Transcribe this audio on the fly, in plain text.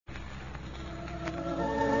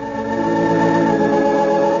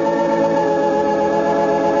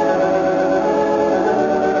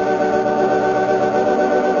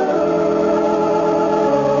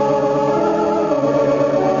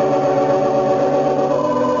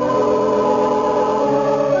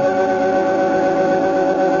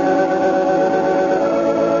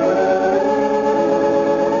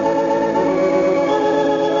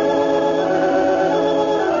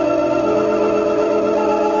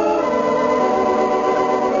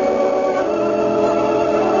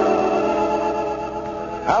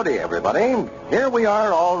Howdy, everybody. Here we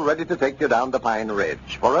are, all ready to take you down to Pine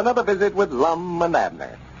Ridge for another visit with Lum and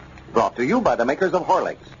Abner. Brought to you by the makers of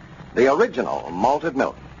Horlicks, the original malted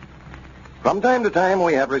milk. From time to time,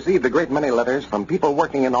 we have received a great many letters from people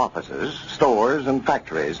working in offices, stores, and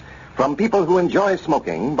factories, from people who enjoy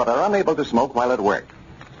smoking but are unable to smoke while at work.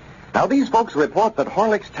 Now, these folks report that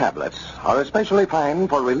Horlicks tablets are especially fine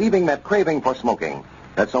for relieving that craving for smoking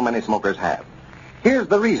that so many smokers have. Here's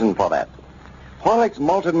the reason for that. Horlicks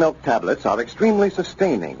malted milk tablets are extremely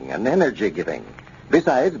sustaining and energy-giving,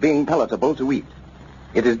 besides being palatable to eat.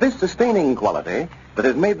 It is this sustaining quality that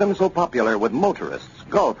has made them so popular with motorists,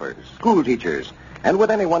 golfers, school teachers, and with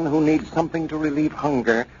anyone who needs something to relieve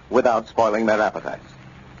hunger without spoiling their appetites.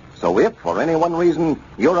 So if, for any one reason,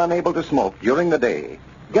 you're unable to smoke during the day,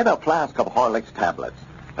 get a flask of Horlicks tablets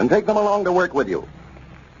and take them along to work with you.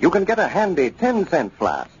 You can get a handy 10-cent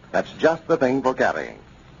flask that's just the thing for carrying.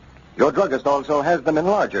 Your druggist also has them in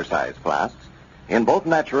larger size flasks in both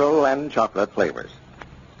natural and chocolate flavors.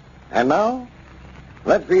 And now,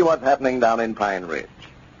 let's see what's happening down in Pine Ridge.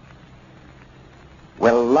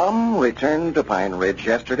 Well, Lum returned to Pine Ridge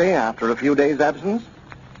yesterday after a few days' absence,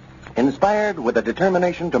 inspired with a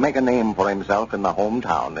determination to make a name for himself in the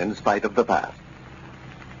hometown in spite of the past.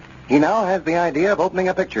 He now has the idea of opening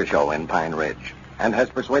a picture show in Pine Ridge and has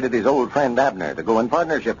persuaded his old friend Abner to go in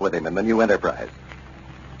partnership with him in the new enterprise.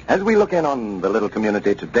 As we look in on the little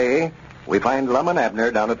community today, we find Lum and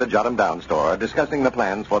Abner down at the Jot 'em Down store discussing the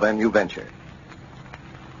plans for their new venture.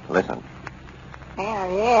 Listen.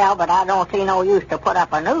 Yeah, but I don't see no use to put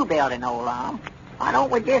up a new building, old Lum. Why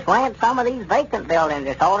don't we just rent some of these vacant buildings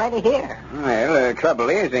that's already here? Well, the trouble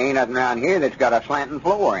is there ain't nothing around here that's got a slanting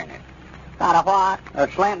floor in it. Got a what?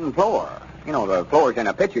 A slanting floor. You know, the floors in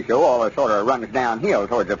a picture show all sort of runs downhill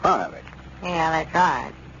towards the front of it. Yeah, that's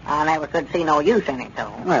right. I never could see no use in it,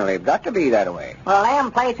 though. Well, they've got to be that way. Well,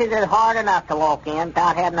 them places is hard enough to walk in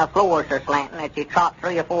without having the floors so slanting that you trot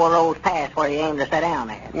 3 or 4 rows past where you aim to sit down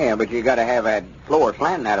there. Yeah, but you got to have that floor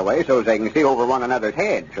slanting that way so they can see over one another's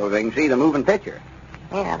head, so they can see the moving picture.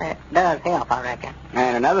 Yeah, that does help, I reckon.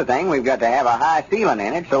 And another thing, we've got to have a high ceiling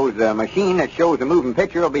in it so the machine that shows the moving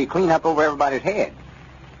picture will be clean up over everybody's head.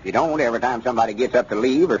 If you don't, every time somebody gets up to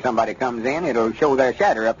leave or somebody comes in, it'll show their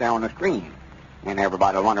shadow up there on the screen. And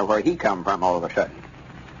everybody will wonder where he come from all of a sudden.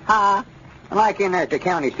 Huh? Like in there at the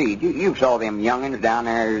county seat, you saw them young'uns down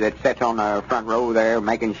there that sits on the front row there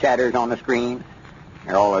making shadows on the screen.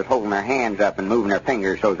 They're always holding their hands up and moving their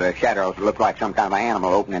fingers so the shadows look like some kind of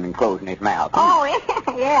animal opening and closing his mouth. Oh,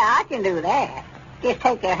 yeah, I can do that. Just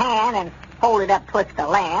take your hand and hold it up twixt the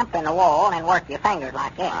lamp and the wall and work your fingers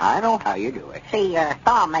like that. I know how you do it. See, your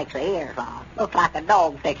thumb makes the ears on. Looks like a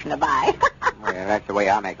dog fixing to bite. Well, that's the way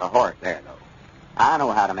I make a horse there, though. I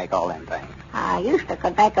know how to make all them things. I used to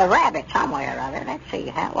could make a rabbit somewhere or other. Let's see,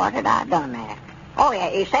 what had I done there? Oh,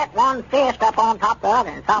 yeah, you set one fist up on top of the other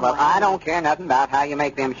and somewhere. Well, I don't care nothing about how you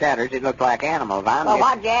make them shadows. It looks like animals.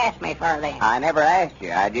 What'd you ask me for then? I never asked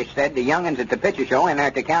you. I just said the young'uns at the picture show in there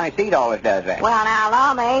at the county seat always does that. Well, now,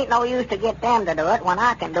 Lum, there ain't no use to get them to do it when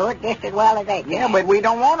I can do it just as well as they can. Yeah, but we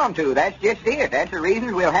don't want them to. That's just it. That's the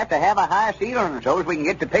reason we'll have to have a high ceiling so as we can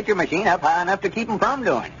get the picture machine up high enough to keep them from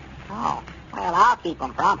doing it. Oh, well, I'll keep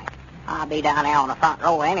them from it. I'll be down there on the front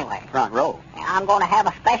row anyway. Front row? I'm going to have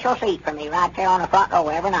a special seat for me right there on the front row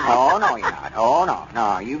every night. Oh, no, you're not. Oh, no.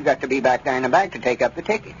 No, you've got to be back there in the back to take up the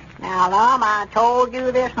ticket. Now, Lum, I told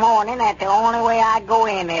you this morning that the only way I'd go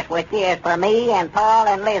in this with you is for me and Pearl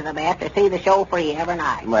and Elizabeth to see the show free every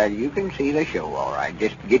night. Well, you can see the show, all right.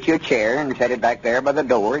 Just get you a chair and set it back there by the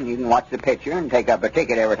door, and you can watch the picture and take up a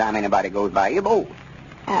ticket every time anybody goes by you both.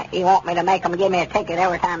 You want me to make them give me a ticket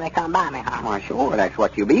every time they come by me, huh? Well, sure, that's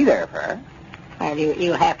what you'll be there for. Well,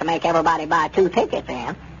 you'll have to make everybody buy 2 tickets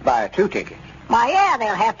then. Buy 2 tickets? Well, yeah,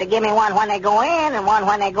 they'll have to give me one when they go in and one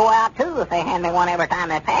when they go out, too, if they hand me one every time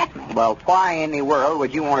they pass me. Well, why in the world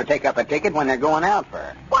would you want to take up a ticket when they're going out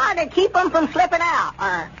for? Why, to keep them from slipping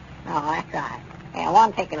out. No, that's right. Yeah,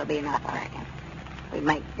 1 ticket will be enough, I reckon. We'd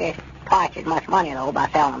make just twice as much money, though, by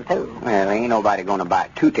selling them 2. Well, ain't nobody going to buy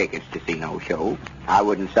 2 tickets to see no show. I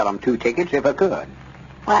wouldn't sell them 2 tickets if I could.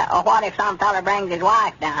 Well, what if some fella brings his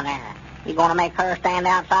wife down there? You going to make her stand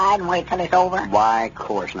outside and wait till it's over? Why, of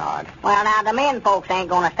course not. Well, now, the men folks ain't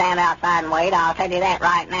going to stand outside and wait. I'll tell you that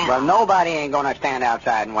right now. Well, nobody ain't going to stand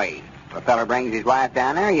outside and wait. If a fella brings his wife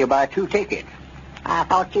down there, you buy 2 tickets. I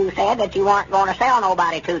thought you said that you weren't going to sell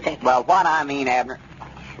nobody 2 tickets. Well, what I mean, Abner...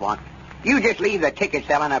 Swan, you just leave the ticket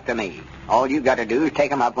selling up to me. All you got to do is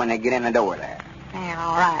take them up when they get in the door there. Yeah,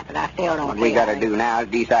 all right, but I still don't What see we got to how do now is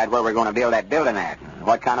decide where we're going to build that building at, and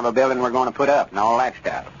what kind of a building we're going to put up, and all that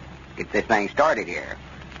stuff. Get this thing started here.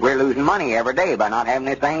 We're losing money every day by not having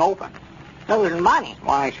this thing open. Losing money?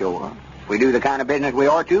 Why, sure. If we do the kind of business we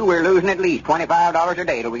ought to, we're losing at least $25 a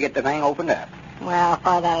day till we get the thing opened up. Well,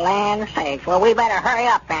 for the land's sake. Well, we better hurry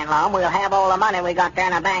up then, Lum. We'll have all the money we got there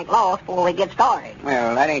in the bank lost before we get started.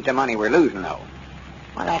 Well, that ain't the money we're losing, though.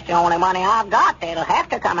 Well, that's the only money I've got. It'll have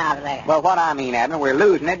to come out of there. Well, what I mean, Abner, we're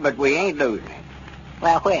losing it, but we ain't losing it.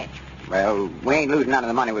 Well, which? Well, we ain't losing none of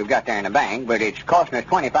the money we've got there in the bank, but it's costing us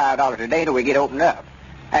 $25 a day till we get opened up.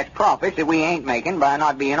 That's profits that we ain't making by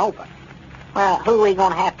not being open. Well, who are we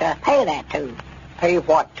going to have to pay that to? Pay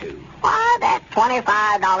what to? Why, that's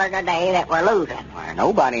 $25 a day that we're losing. Why,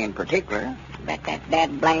 nobody in particular. Bet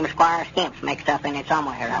that blame Squire Skimp's mixed up in it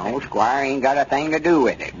somewhere. No, Squire ain't got a thing to do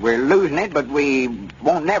with it. We're losing it, but we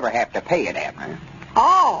won't never have to pay it, Abner.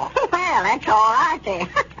 Oh, well, that's all right then.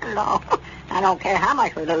 No, I don't care how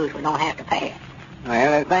much we lose, we don't have to pay it.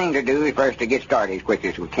 Well, the thing to do is first to get started as quick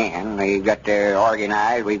as we can. We've got to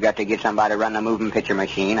organize. We've got to get somebody to run the moving picture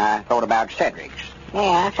machine. I thought about Cedric's.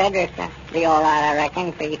 Yeah, Cedric's be all right, I reckon,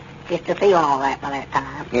 if he gets to feeling all that by that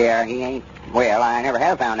time. Yeah, he ain't. Well, I never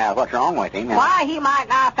have found out what's wrong with him. Why, he might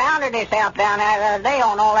not have founded himself down there the other day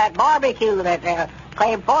on all that barbecue that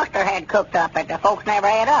Clave Foster had cooked up that the folks never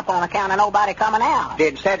ate up on account of nobody coming out.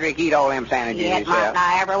 Did Cedric eat all them sandwiches Yes, himself?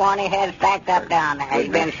 not everyone he had stacked up down there. He's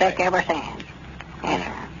been sick ever since.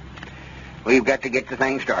 Yeah. We've got to get the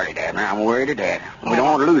thing started, Abner. I'm worried of that. We don't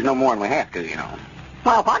want to lose no more than we have to, you know.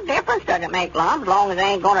 Well, what difference does it make, Lum, as long as they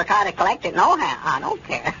ain't going to try to collect it nohow? I don't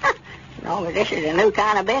care. As long as this is a new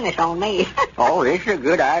kind of business on me. Oh, this is a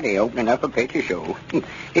good idea, opening up a picture show.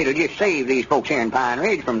 It'll just save these folks here in Pine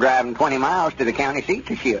Ridge from driving 20 miles to the county seat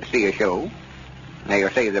to see a show. They'll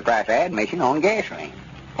save the price of admission on gasoline.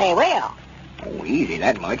 They will. Oh, easy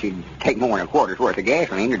that much. It'd take more than a quarter's worth of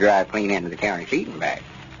gasoline to drive clean into the county seat and back.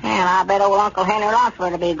 And I bet old Uncle Henry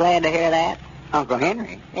Lunsford will be glad to hear that. Uncle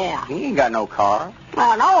Henry? Yeah. He ain't got no car.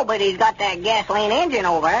 Well, no, but he's got that gasoline engine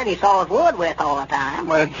over there that he saws wood with all the time.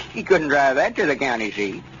 Well, he couldn't drive that to the county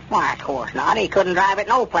seat. Why, of course not. He couldn't drive it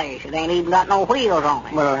no place. It ain't even got no wheels on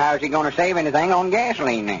it. Well, how's he going to save anything on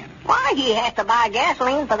gasoline then? Why, he has to buy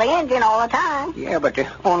gasoline for the engine all the time. Yeah, but the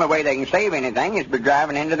only way they can save anything is by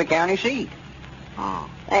driving into the county seat. Oh.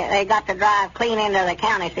 They got to drive clean into the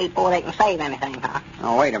county seat before they can save anything, huh?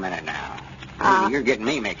 Oh, wait a minute now. You're getting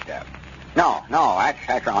me mixed up. No,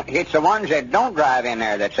 that's wrong. It's the ones that don't drive in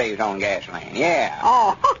there that saves on gasoline, yeah.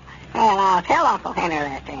 Oh, well, I'll tell Uncle Henry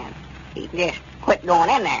that then. He can just quit going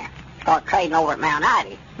in there. Start trading over at Mount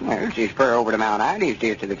Ida. Well, it's just fur over to Mount Ida, it's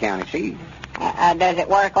just to the county seat. Does it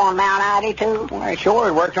work on Mount Ida, too? Well, sure,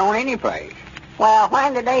 it works on any place. Well,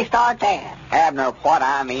 when did they start that? Abner, what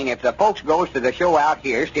I mean, if the folks goes to the show out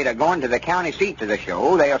here instead of going to the county seat to the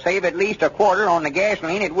show, they'll save at least a quarter on the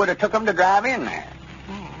gasoline it would have took them to drive in there.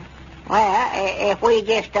 Well, if we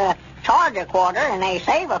just charge a quarter and they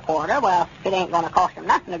save a quarter, well, it ain't going to cost them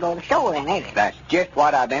nothing to go to the show then, is it? That's just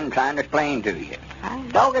what I've been trying to explain to you.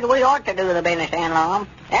 Dogged, we ought to do the business then, Lum.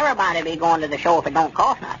 Everybody be going to the show if it don't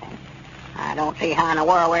cost nothing. I don't see how in the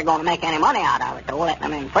world we're going to make any money out of it, though, letting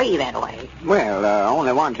them in free that way. Well,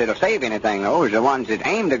 only ones that'll save anything, though, is the ones that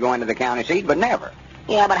aim to go into the county seat but never.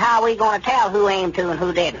 Yeah, but how are we going to tell who aimed to and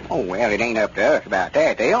who didn't? Oh, well, it ain't up to us about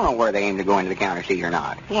that. They'll know where they aim to go into the county seat or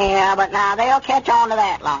not. Yeah, but now they'll catch on to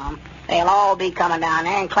that, Lum. They'll all be coming down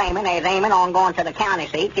there and claiming they're aiming on going to the county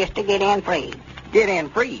seat just to get in free. Get in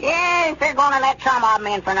free? Yeah, if they're going to let some of them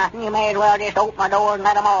in for nothing, you may as well just open the door and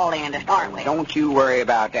let them all in to start with. Don't you worry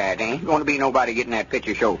about that. There ain't going to be nobody getting that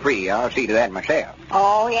picture show free. I'll see to that myself.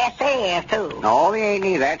 Oh, yes, they is, too. No, they ain't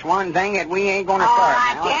either. That's one thing that we ain't going to All start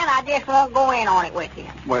right, now. then, I just won't go in on it with you.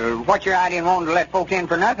 Well, what's your idea in wanting to let folks in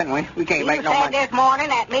for nothing? We can't make no You money. said this morning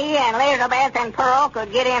that me and Elizabeth and Pearl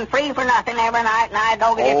could get in free for nothing every night, and I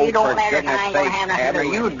don't if you don't let us, I ain't going to have nothing to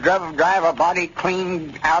do you with it. drive a body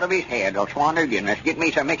clean out of his head. I'll swan to goodness. Get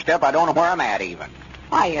me so mixed up, I don't know where I'm at even.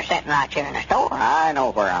 Why, you're sitting right here in the store. I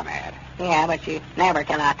know where I'm at. Yeah, but you never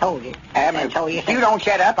till I told you. Abner, So you if you don't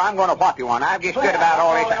shut up, I'm going to whop you one. I've just stood about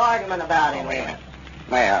all this. Argument about him. Wait a minute.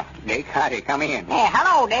 Well, Dick, howdy, come in. Yeah,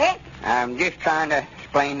 hello, Dick. I'm just trying to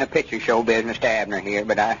explain the picture show business to Abner here,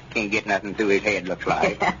 but I can't get nothing through his head, looks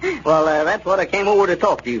like. Well, that's what I came over to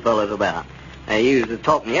talk to you fellas about. You was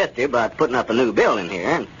talking yesterday about putting up a new building here,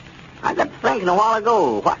 and I got to thinking a while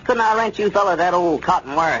ago, why couldn't I rent you fellas that old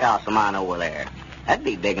cotton warehouse of mine over there? That'd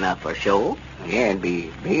be big enough for a show. Yeah, it'd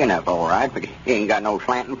be big enough, all right, but he ain't got no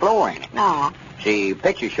slanting floor in it. No. See,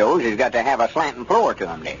 picture shows has got to have a slanting floor to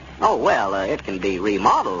them, Dick. Oh, well, it can be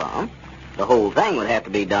remodeled on. The whole thing would have to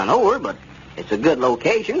be done over, but it's a good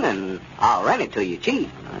location, and I'll rent it to you cheap.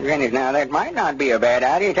 Granny, now, that might not be a bad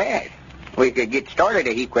idea to ask. We could get started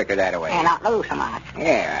a heap quicker that way. And not lose so much.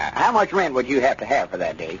 Yeah. How much rent would you have to have for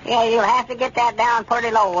that day? Yeah, you'll have to get that down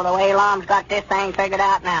pretty low the way Lum's got this thing figured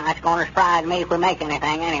out now. It's going to surprise me if we make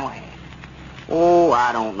anything anyway. Oh,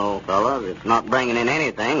 I don't know, fellas. It's not bringing in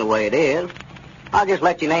anything the way it is. I'll just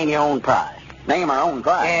let you name your own price. Name our own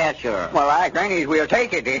price? Yeah, sure. Well, I grannies, we'll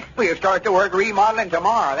take it. We'll start the work remodeling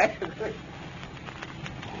tomorrow. That's good.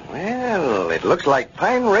 Well, it looks like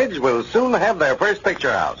Pine Ridge will soon have their first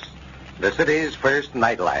picture house, the city's first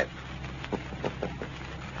nightlife.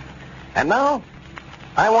 And now,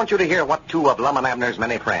 I want you to hear what two of Lum and Abner's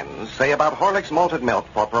many friends say about Horlicks malted milk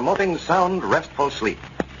for promoting sound, restful sleep.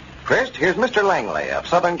 First, here's Mr. Langley of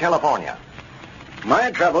Southern California.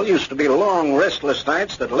 My trouble used to be long, restless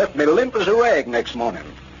nights that left me limp as a rag next morning.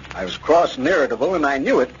 I was cross and irritable, and I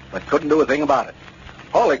knew it, but couldn't do a thing about it.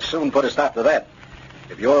 Horlicks soon put a stop to that.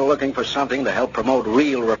 If you're looking for something to help promote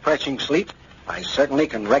real, refreshing sleep, I certainly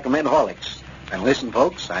can recommend Horlicks. And listen,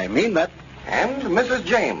 folks, I mean that. And Mrs.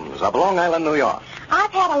 James of Long Island, New York.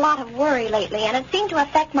 I've had a lot of worry lately, and it seemed to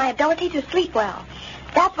affect my ability to sleep well.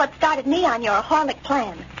 That's what started me on your Horlick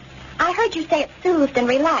plan. I heard you say it soothed and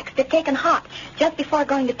relaxed if taken hot just before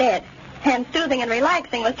going to bed. And soothing and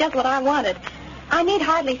relaxing was just what I wanted. I need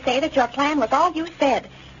hardly say that your plan was all you said,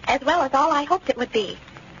 as well as all I hoped it would be.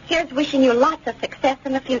 Here's wishing you lots of success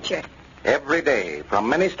in the future. Every day, from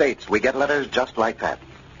many states, we get letters just like that.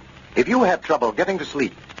 If you have trouble getting to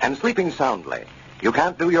sleep and sleeping soundly, you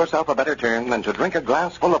can't do yourself a better turn than to drink a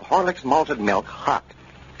glass full of Horlicks malted milk hot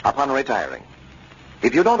upon retiring.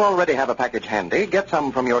 If you don't already have a package handy, get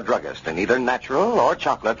some from your druggist in either natural or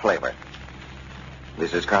chocolate flavor.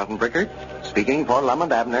 This is Carlton Brickert, speaking for Lum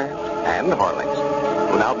and Abner and Horlicks,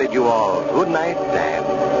 who now bid you all good night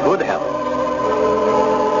and good health.